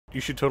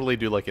should totally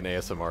do like an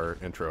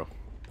ASMR intro.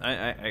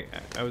 I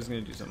was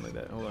gonna do something like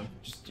that. Hold on.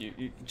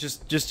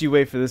 Just you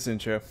wait for this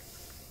intro.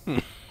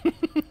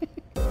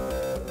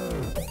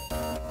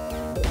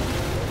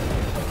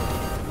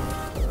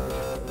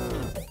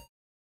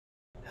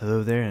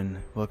 Hello there, and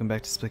welcome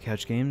back to Split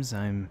Couch Games.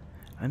 I'm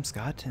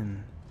Scott,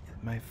 and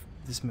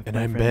this is my And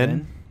my I'm friend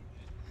Ben.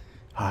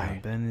 Hi.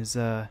 Ben is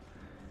Ben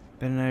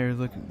and I are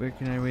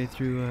working our way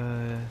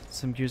through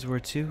some Gears of War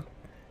 2.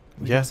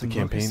 We Yeah, got the some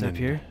campaign locusts up and,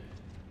 here.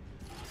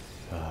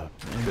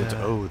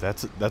 Oh,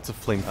 that's a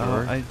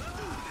flamethrower.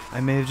 I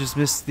may have just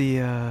missed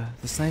the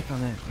snipe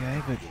on that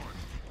guy, but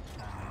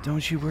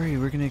don't you worry,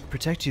 we're gonna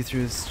protect you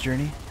through this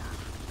journey.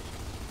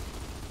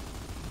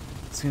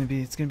 It's gonna be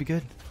good. It's gonna be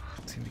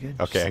good.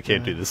 Okay, Just, I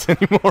can't do this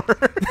anymore.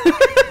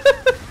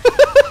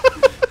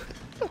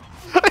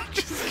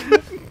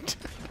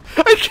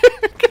 I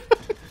can't.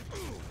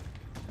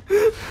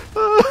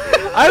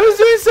 I was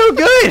doing so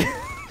good.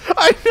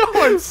 I know.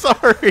 I'm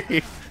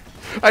sorry.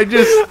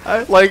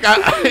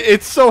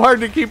 It's so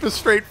hard to keep a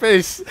straight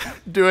face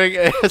doing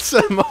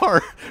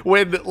ASMR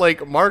when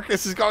like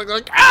Marcus is going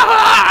like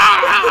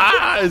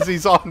as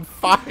he's on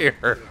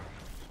fire.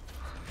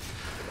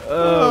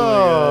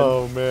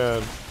 Oh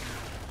man.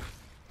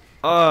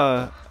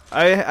 I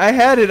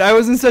had it. I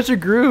was in such a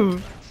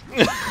groove.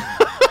 And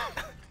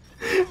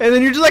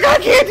then you're just like, I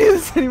can't do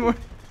this anymore.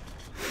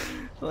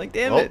 I'm like,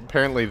 damn Well, it.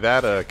 apparently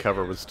that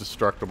cover was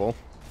destructible.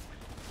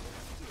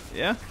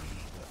 Yeah.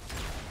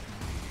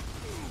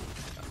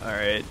 All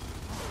right.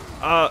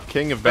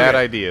 King of bad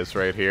okay. ideas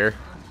right here.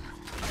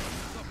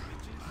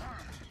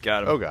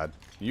 Got him. Oh god,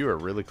 you are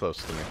really close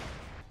to me.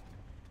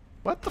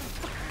 What the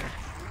fuck?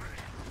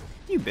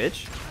 You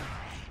bitch.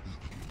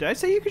 Did I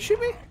say you could shoot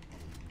me?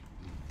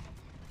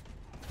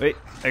 Wait,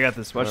 I got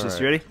this. Watch this.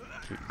 You ready?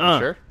 You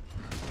sure?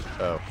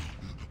 Oh.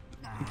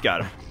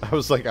 Got him. I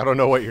was like, I don't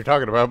know what you're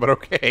talking about, but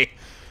okay.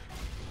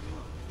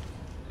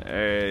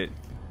 Alright.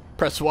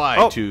 Press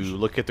Y to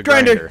look at the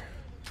grinder.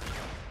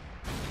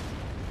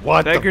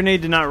 What That the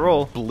grenade did not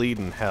roll.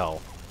 bleeding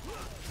hell?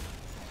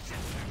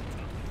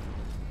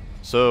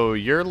 So,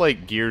 you're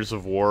like Gears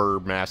of War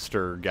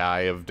master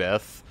guy of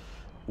death.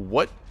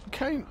 What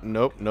kind...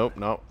 Nope,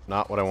 not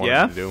what I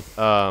wanted to do.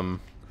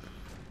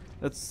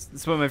 That's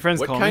what my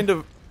friends call kind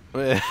me.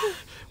 of...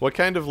 what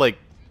kind of, like,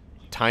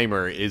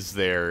 timer is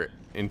there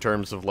in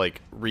terms of,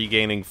 like,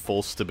 regaining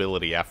full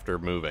stability after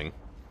moving?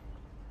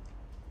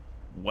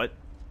 What?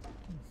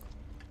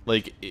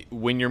 Like,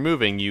 when you're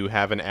moving, you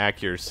have an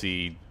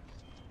accuracy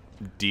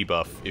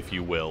debuff, if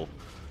you will.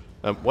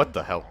 What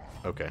the hell?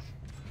 Okay.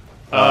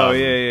 Oh,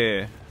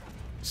 yeah.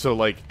 So,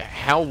 like,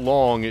 how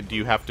long do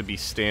you have to be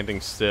standing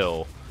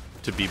still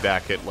to be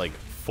back at, like,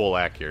 full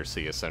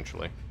accuracy,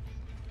 essentially?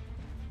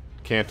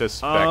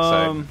 Cantus,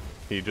 backside.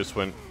 He just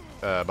went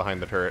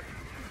behind the turret.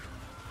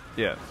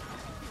 Yeah.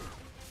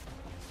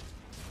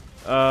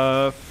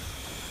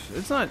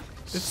 It's not...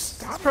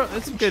 It's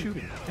a good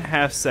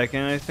half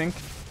second, I think.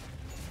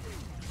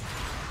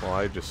 Well,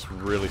 I just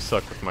really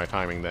suck with my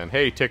timing then.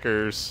 Hey,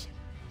 tickers!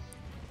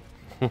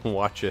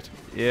 Watch it.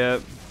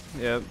 Yep.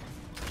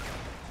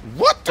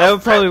 What the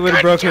That probably would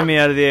have fuck? broken me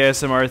out of the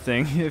ASMR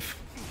thing, if...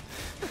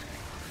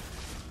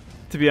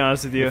 to be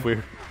honest with you. If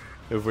we're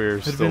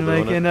Would've still been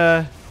doing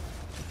like it.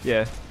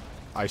 Yeah.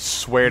 I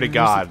swear to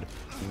God,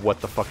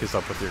 what the fuck is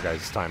up with your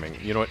guys' timing?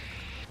 You know what?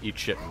 Eat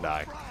shit and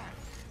die.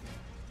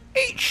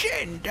 Eat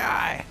shit and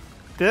die!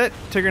 Did that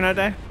ticker not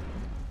die?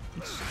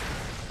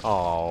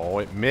 Oh,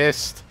 it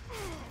missed.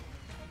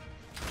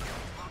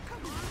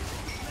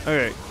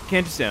 Okay,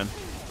 Cantus down.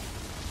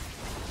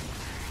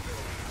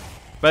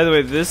 By the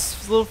way,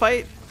 this little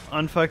fight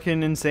on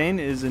fucking Insane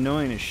is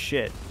annoying as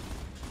shit.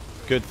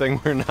 Good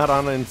thing we're not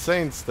on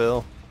Insane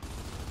still.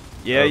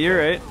 Yeah, Okay. you're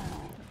right.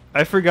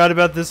 I forgot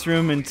about this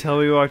room until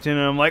we walked in,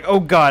 and I'm like, oh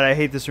god, I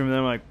hate this room. And then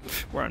I'm like,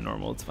 we're on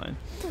normal, it's fine.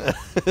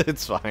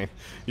 It's fine.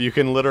 You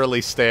can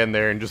literally stand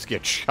there and just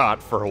get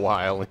shot for a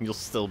while and you'll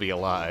still be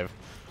alive.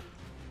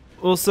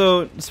 Well,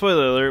 so,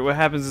 spoiler alert, what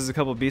happens is a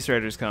couple Beast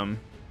Riders come.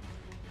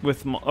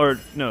 With,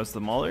 no, it's the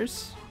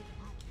Maulers?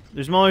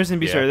 There's Maulers and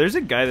Beast Riders. There's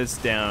a guy that's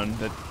down.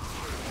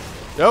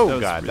 Oh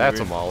god, really that's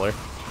weird. a mauler.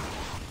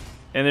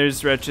 And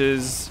there's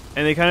Wretches,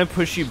 and they kind of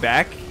push you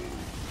back.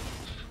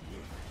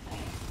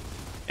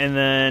 And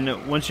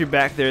then, once you're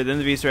back there, then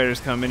the Beast Riders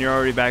come, and you're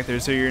already back there,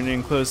 so you're in an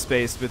enclosed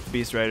space with the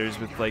Beast Riders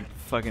with, like,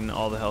 fucking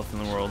all the health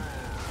in the world.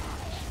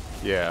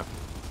 Yeah.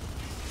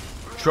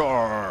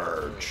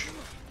 Charge!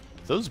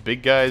 Those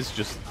big guys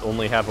just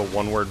only have a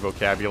one-word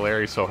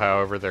vocabulary, so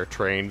however they're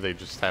trained, they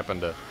just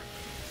happen to...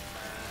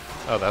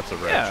 Oh, that's a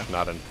wretch,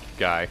 not a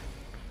guy.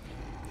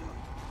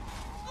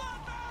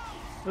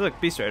 Oh, look,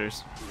 Beast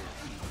Riders.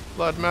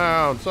 Blood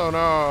mounts, oh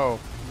no!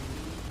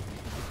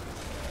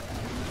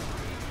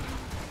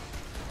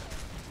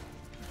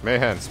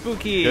 Man,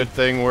 Spooky! good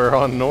thing we're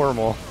on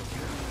normal.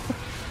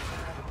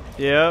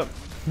 Yep.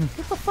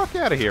 Get the fuck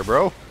out of here,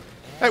 bro.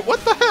 Hey, what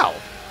the hell?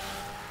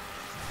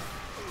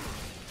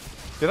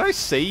 Did I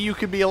say you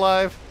could be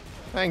alive?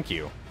 Thank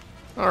you.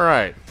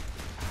 Alright.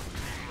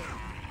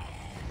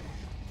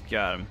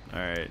 Got him. All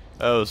right.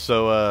 Oh,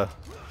 so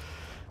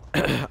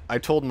I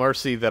told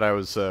Marcy that I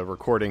was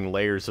recording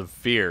Layers of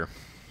Fear,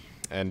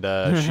 and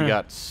she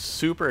got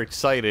super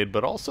excited,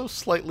 but also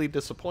slightly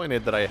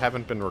disappointed that I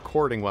haven't been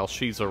recording while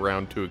she's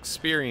around to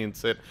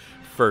experience it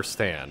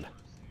firsthand.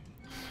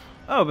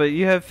 Oh, but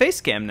you have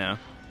face cam now.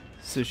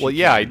 So Well,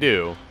 yeah, I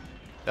do.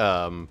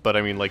 But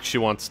I mean, like, she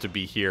wants to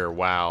be here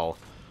while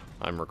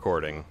I'm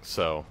recording,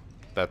 so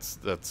that's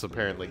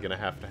apparently gonna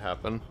have to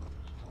happen.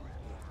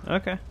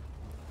 Okay.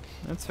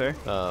 That's fair.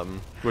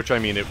 Which, I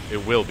mean,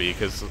 it will be,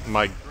 because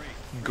my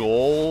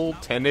goal,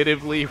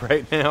 tentatively,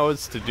 right now,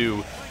 is to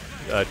do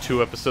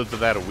 2 episodes of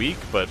that a week,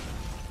 but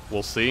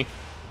we'll see.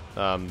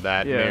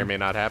 That may or may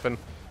not happen.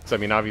 So, I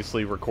mean,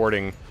 obviously,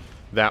 recording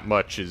that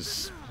much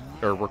is...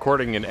 or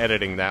recording and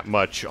editing that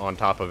much on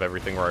top of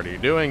everything we're already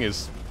doing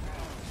is,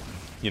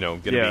 you know,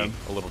 gonna be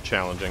a little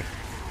challenging.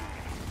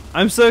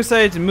 I'm so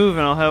excited to move,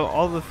 and I'll have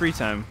all the free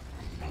time.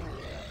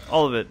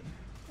 All of it.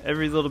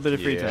 Every little bit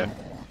of free time.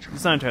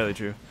 It's not entirely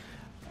true.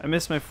 I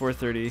miss my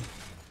 4:30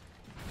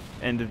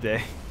 end of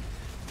day.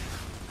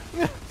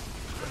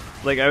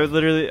 Like,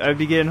 I'd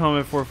be getting home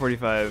at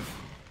 4:45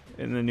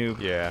 in the new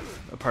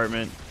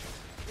apartment.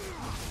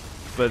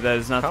 But that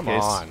is not the case.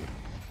 Come on.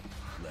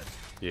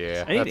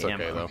 Yeah, that's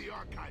okay, though.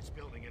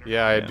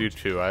 Yeah, I do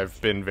too.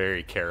 I've been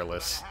very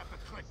careless.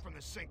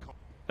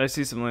 I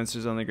see some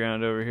Lancers on the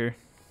ground over here.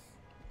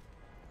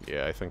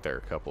 Yeah, I think there are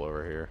a couple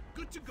over here.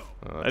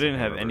 Oh, I didn't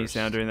have any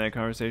sound during that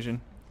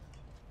conversation.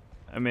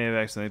 I may have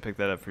accidentally picked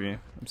that up for you.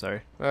 I'm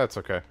sorry. That's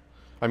okay.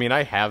 I mean,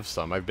 I have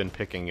some. I've been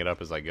picking it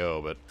up as I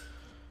go, but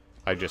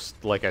I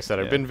just, like I said,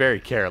 I've been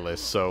very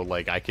careless, so,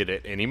 like, I could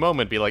at any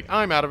moment be like,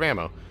 I'm out of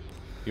ammo.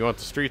 You want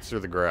the streets or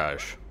the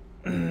garage?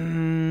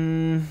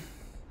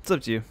 It's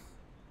up to you.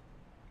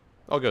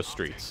 I'll go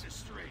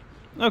streets.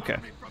 Okay.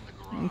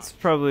 That's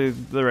probably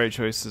the right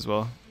choice as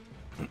well.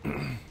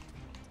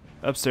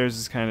 Upstairs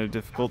is kind of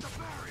difficult.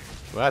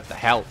 What the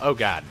hell? Oh,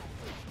 God.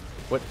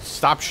 What?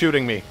 Stop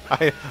shooting me.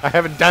 I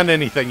haven't done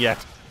anything yet.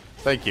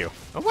 Thank you.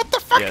 Oh, what the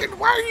fucking...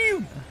 Why are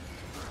you...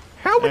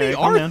 How many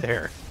are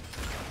there?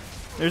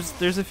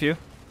 There's a few.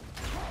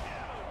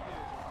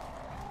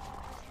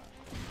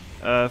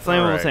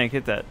 Flammable tank,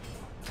 hit that.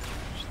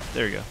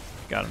 There we go.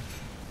 Got him.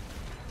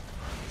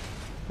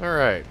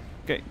 Alright.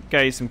 Okay,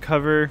 got you some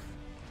cover.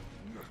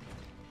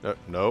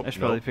 Nope. I should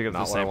probably pick up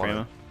the sniper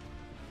ammo.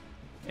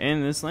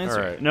 And this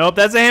Lancer. Right. Nope,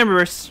 that's a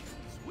Hammerburst.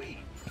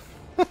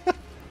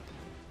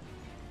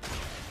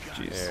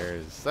 Jeez.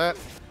 There's that.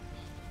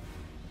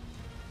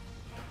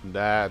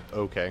 That,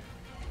 okay.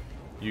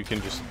 You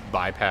can just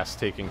bypass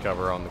taking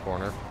cover on the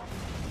corner.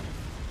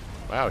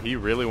 Wow, he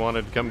really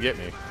wanted to come get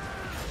me.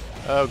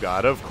 Oh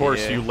god, of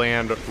course you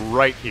land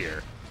right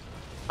here.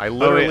 I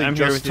literally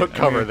just took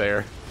cover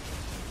there.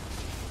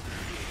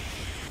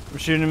 We're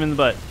shooting him in the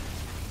butt.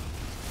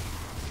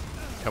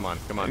 Come on,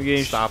 come on.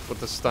 Stop with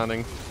the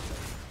stunning.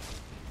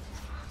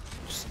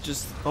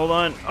 Just hold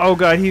on. Oh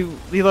god, he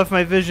left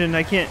my vision.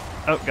 I can't.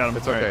 Oh, got him.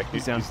 It's okay. Right,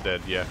 he's down. He's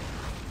dead, yeah.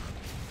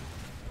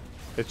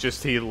 It's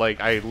just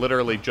I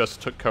literally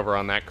just took cover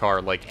on that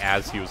car, like,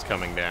 as he was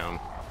coming down.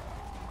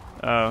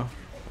 Oh.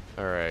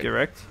 Alright. Get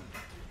wrecked?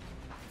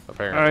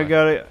 Apparently.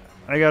 Alright,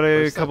 I got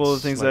a couple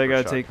of things that I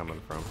gotta take from?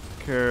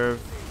 care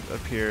of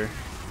up here.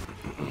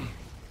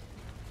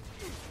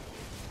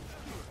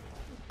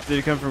 Did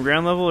it come from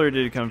ground level, or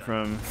did it come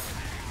from...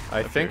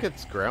 I think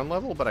it's ground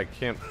level, but I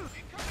can't...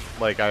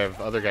 Like, I have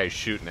other guys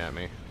shooting at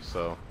me,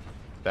 so...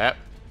 That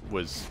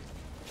was...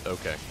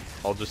 Okay.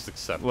 I'll just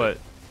accept it. What?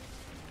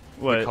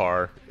 The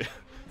car.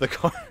 The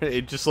car,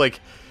 it just,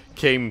 like,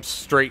 came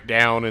straight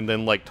down and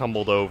then, like,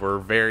 tumbled over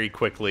very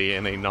quickly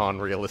in a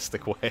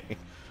non-realistic way.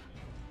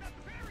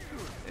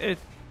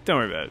 Don't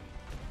worry about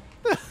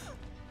it.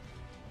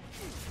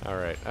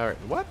 Alright, alright.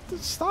 What?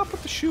 Stop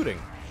with the shooting.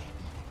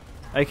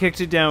 I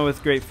kicked it down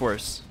with great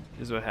force,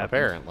 is what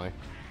happened. Apparently.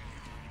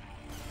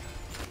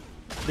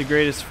 The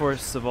greatest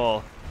force of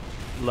all.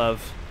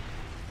 Love.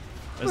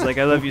 I was like,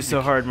 I love you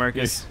so hard,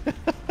 Marcus.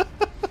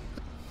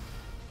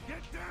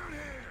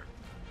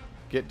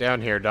 Get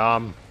down here,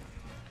 Dom.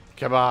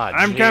 Come on.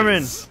 I'm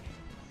coming.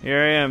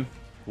 Here I am.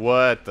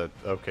 What the...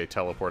 Okay,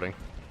 teleporting.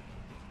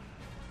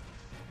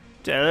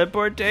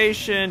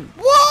 Teleportation.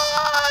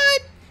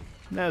 What?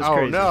 That was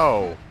crazy. Oh,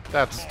 no.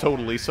 That's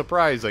totally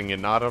surprising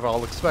and not at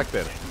all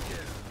expected.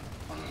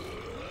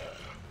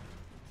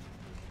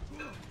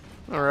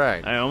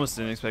 Alright. I almost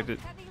didn't expect it.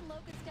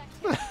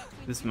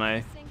 This is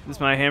my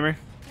hammer.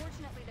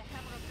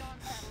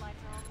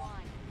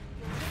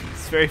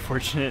 It's very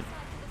fortunate.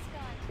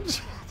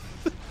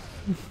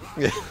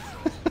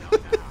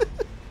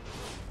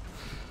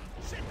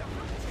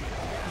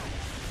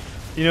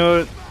 You know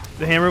what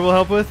the hammer will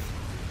help with?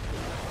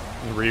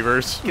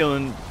 Reavers.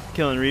 Killing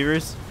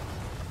Reavers.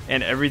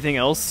 And everything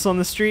else on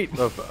the street.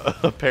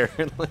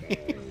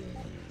 Apparently.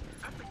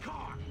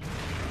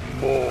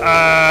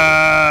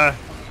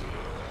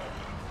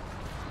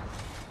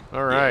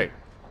 Alright.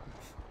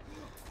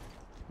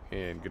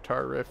 And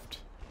guitar rift.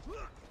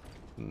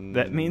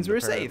 That means we're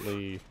safe.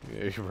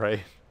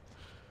 Right.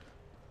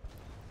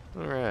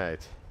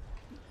 Alright.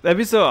 That'd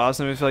be so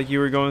awesome if like you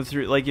were going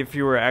through, like if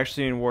you were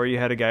actually in war, you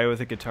had a guy with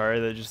a guitar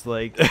that just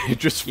like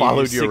just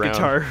followed you around.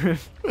 Guitar.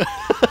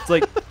 It's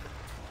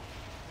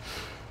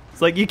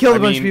like you killed a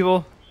bunch of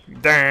people.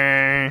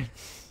 Dang.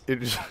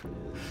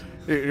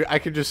 I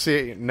could just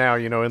see it now,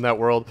 you know, in that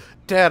world.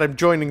 Dad, I'm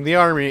joining the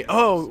army.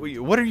 Oh,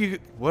 what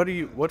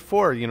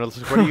for? You know,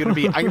 what are you gonna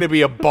be? I'm gonna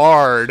be a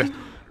bard.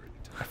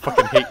 I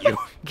fucking hate you.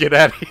 Get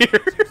out of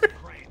here.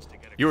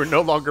 You are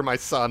no longer my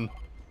son.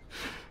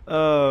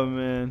 Oh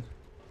man.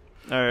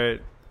 All right.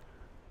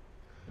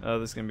 Oh,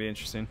 this is gonna be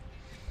interesting.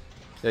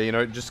 Yeah, you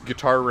know, just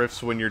guitar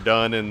riffs when you're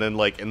done, and then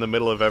like in the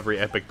middle of every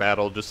epic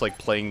battle, just like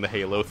playing the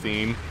Halo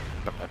theme.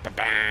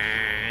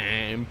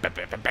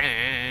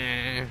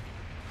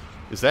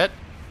 Is that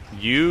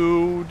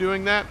you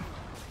doing that?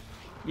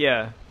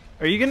 Yeah.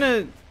 Are you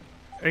gonna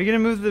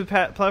move the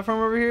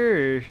platform over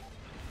here?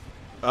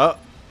 Or?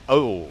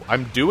 Oh,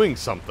 I'm doing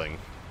something.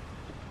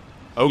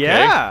 Okay.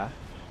 Yeah.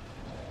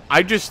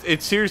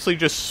 It seriously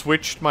just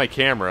switched my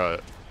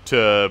camera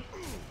to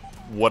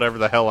whatever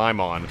the hell I'm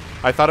on.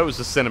 I thought it was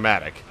a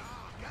cinematic.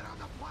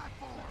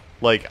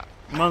 Like,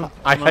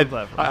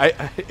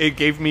 it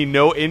gave me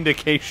no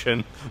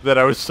indication that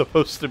I was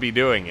supposed to be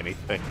doing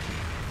anything.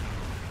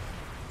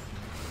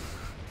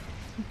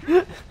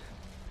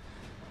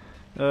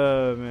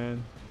 Oh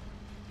man.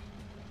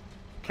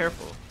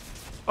 Careful.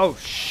 Oh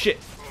shit.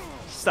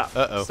 Stop.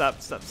 Uh-oh.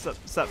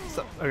 Stop.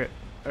 Okay.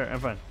 Alright, I'm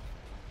fine.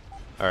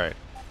 Alright.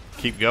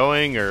 Keep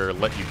going or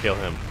let you kill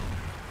him?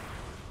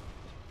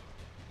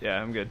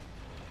 Yeah, I'm good.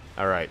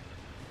 Alright.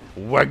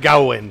 We're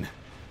going.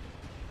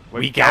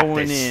 We got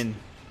going this. in.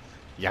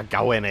 You're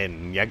going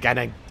in. You're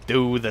gonna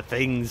do the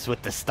things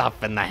with the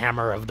stuff and the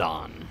Hammer of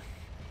Dawn.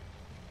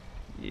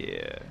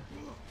 Yeah.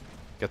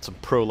 Got some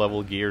pro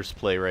level Gears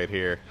play right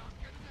here.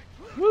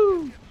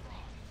 Woo!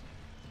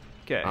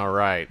 Okay.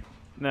 Alright.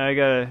 Now I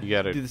gotta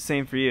gotta do the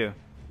same for you.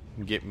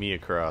 Get me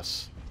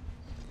across.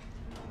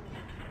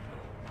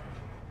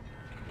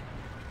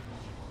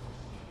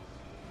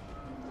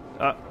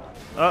 Oh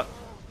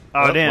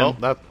damn.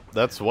 Well,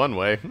 that's one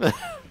way.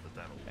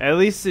 At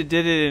least it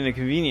did it in a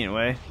convenient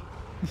way.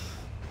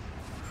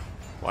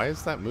 Why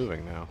is that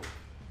moving now?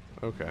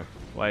 Okay.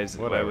 Why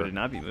Whatever. would it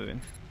not be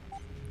moving?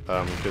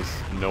 Because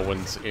no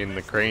one's in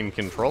the crane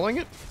controlling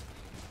it?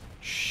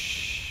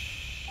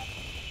 Shh.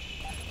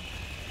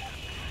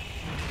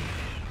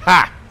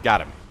 Ha!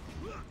 Got him.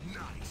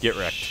 Get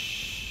wrecked.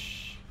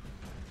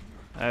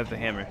 I have the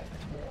hammer.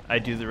 I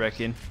do the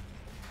wrecking.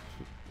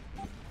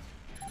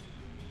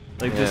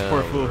 Like this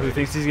poor fool who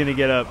thinks he's gonna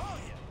get up.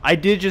 I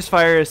did just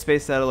fire a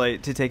space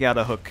satellite to take out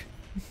a hook.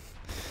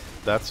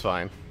 That's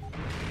fine.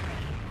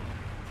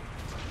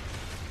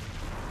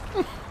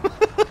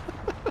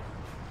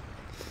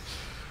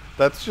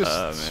 That's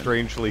just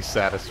strangely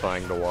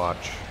satisfying to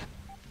watch.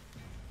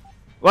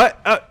 What?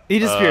 Oh, he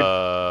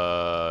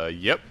disappeared.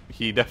 Yep,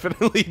 he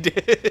definitely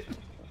did.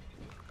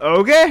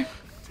 Okay.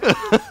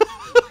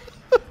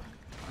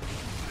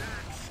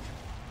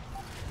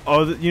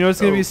 Oh, you know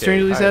what's gonna be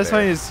strangely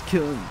satisfying is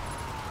killing.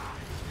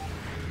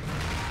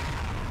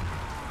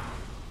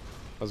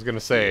 I was gonna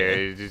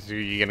say, are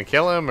you gonna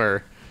kill him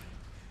or?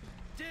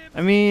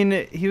 I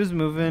mean, he was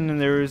moving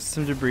and there was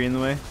some debris in the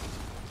way.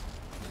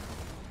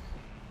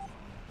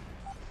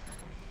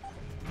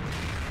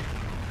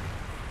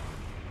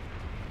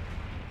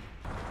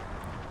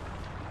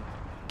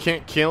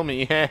 Can't kill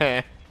me.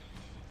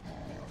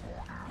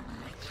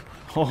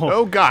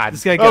 Oh God!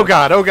 This guy oh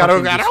God! Oh God!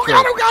 Oh God! destroyed. Oh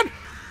God! Oh God!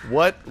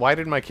 What? Why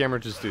did my camera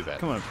just do that?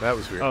 Come on. That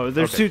was weird. Oh,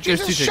 there's two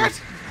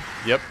tickets.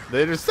 Yep,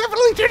 there's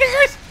definitely two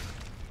tickets.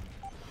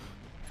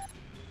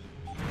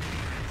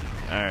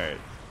 All right.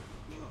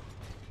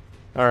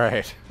 All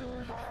right.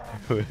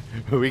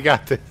 We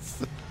got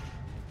this.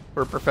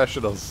 We're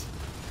professionals.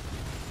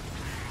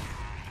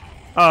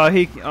 Oh,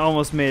 he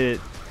almost made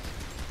it.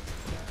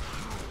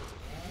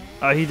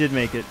 Oh, he did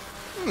make it.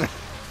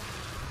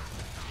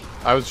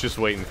 I was just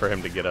waiting for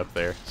him to get up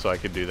there so I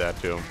could do that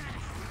to him.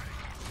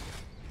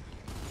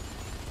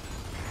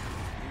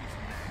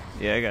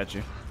 Yeah, I got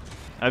you.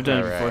 I've done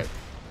it before. Right.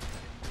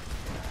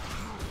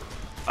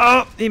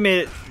 Oh, he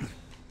made it.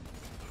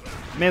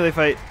 Melee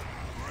fight.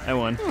 I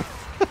won.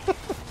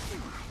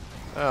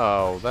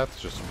 Oh, that's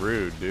just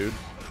rude, dude.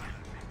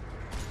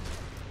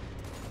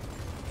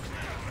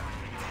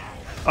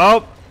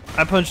 Oh,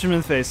 I punched him in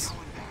the face.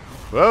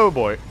 Whoa,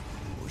 boy.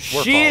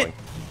 We're Shit.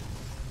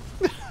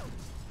 falling.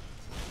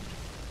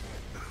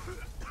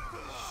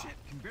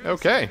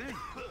 Okay.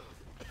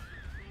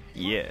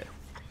 Yeah.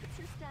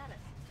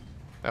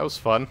 That was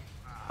fun.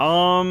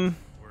 Um.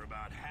 We're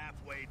about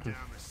halfway down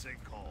the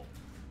sinkhole.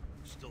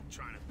 Still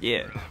trying to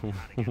Yeah.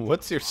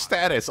 What's your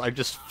status? I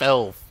just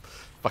fell.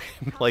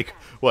 Fucking, like,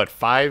 what,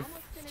 3,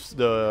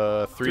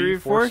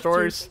 4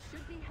 stories?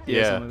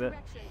 Yeah, something like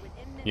that.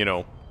 You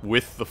know,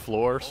 with the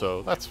floor,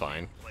 so that's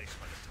fine.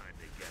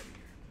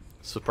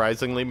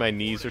 Surprisingly, my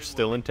knees are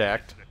still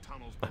intact.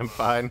 I'm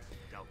fine.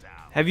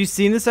 Have you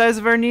seen the size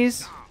of our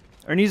knees?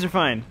 Our knees are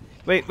fine.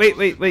 Wait, Ben.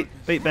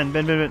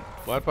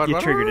 What? You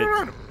triggered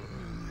it.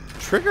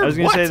 Triggered I was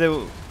gonna what? say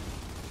that.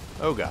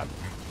 Oh, God.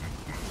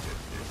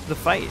 the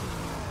fight.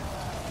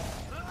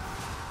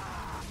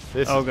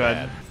 This Oh is god.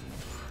 bad.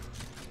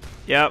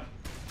 Yep.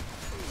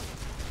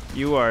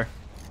 You are.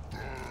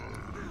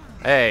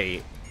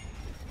 Hey.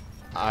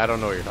 I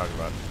don't know what you're talking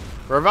about.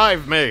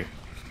 Revive me!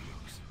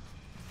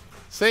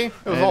 See? It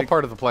was had all to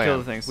part of the plan. kill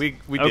the things. We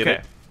did Okay.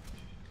 it.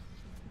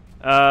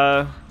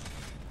 I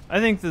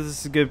think this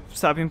is a good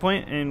stopping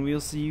point, and we'll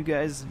see you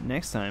guys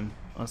next time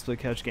on Split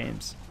Couch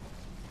Games.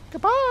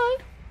 Goodbye!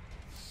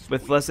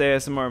 With less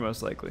ASMR,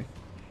 most likely.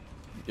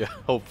 Yeah,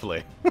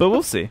 hopefully. But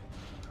we'll see.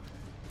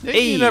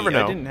 You never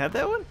know. I didn't have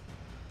that one?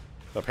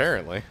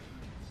 Apparently.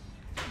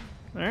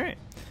 Alright.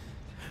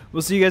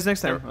 We'll see you guys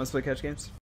next time on Split Couch Games.